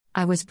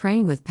I was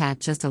praying with Pat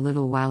just a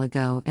little while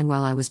ago, and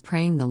while I was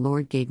praying, the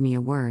Lord gave me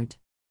a word.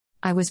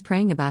 I was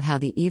praying about how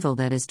the evil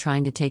that is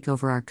trying to take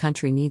over our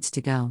country needs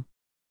to go.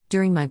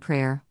 During my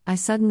prayer, I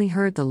suddenly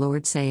heard the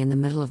Lord say in the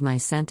middle of my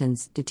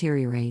sentence,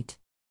 deteriorate.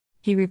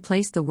 He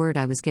replaced the word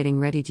I was getting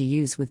ready to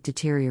use with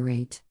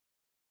deteriorate.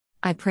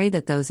 I pray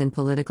that those in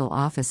political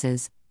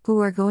offices, who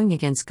are going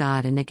against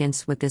God and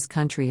against what this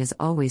country has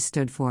always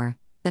stood for,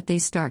 that they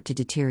start to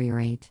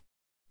deteriorate.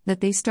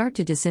 That they start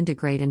to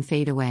disintegrate and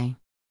fade away.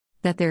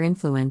 That their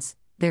influence,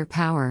 their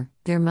power,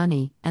 their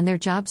money, and their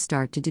jobs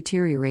start to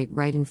deteriorate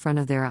right in front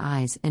of their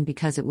eyes, and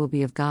because it will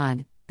be of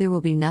God, there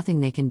will be nothing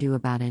they can do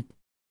about it.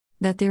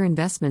 That their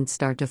investments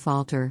start to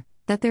falter,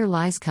 that their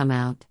lies come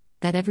out,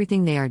 that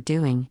everything they are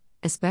doing,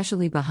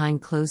 especially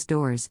behind closed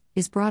doors,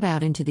 is brought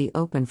out into the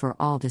open for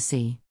all to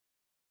see.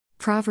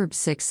 Proverbs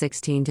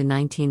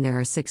 6:16-19. There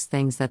are 6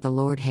 things that the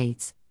Lord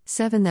hates,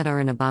 7 that are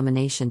an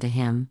abomination to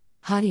him: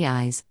 haughty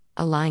eyes,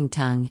 a lying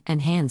tongue,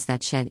 and hands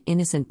that shed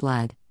innocent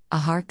blood, a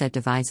heart that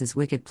devises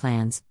wicked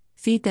plans,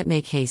 feet that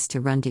make haste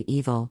to run to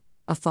evil,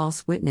 a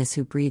false witness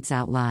who breathes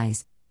out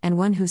lies, and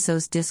one who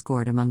sows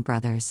discord among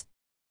brothers.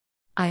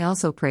 I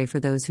also pray for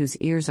those whose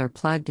ears are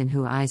plugged and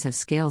whose eyes have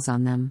scales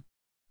on them.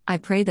 I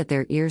pray that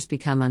their ears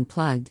become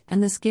unplugged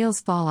and the scales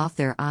fall off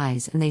their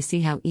eyes and they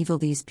see how evil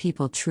these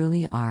people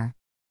truly are.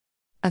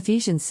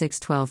 Ephesians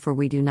 6:12. For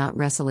we do not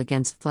wrestle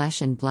against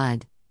flesh and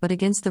blood, but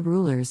against the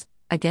rulers,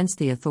 against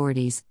the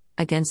authorities,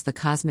 against the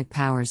cosmic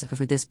powers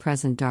over this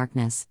present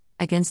darkness,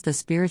 against the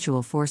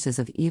spiritual forces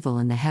of evil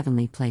in the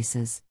heavenly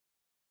places.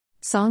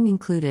 Song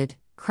included,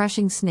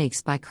 Crushing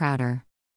Snakes by Crowder.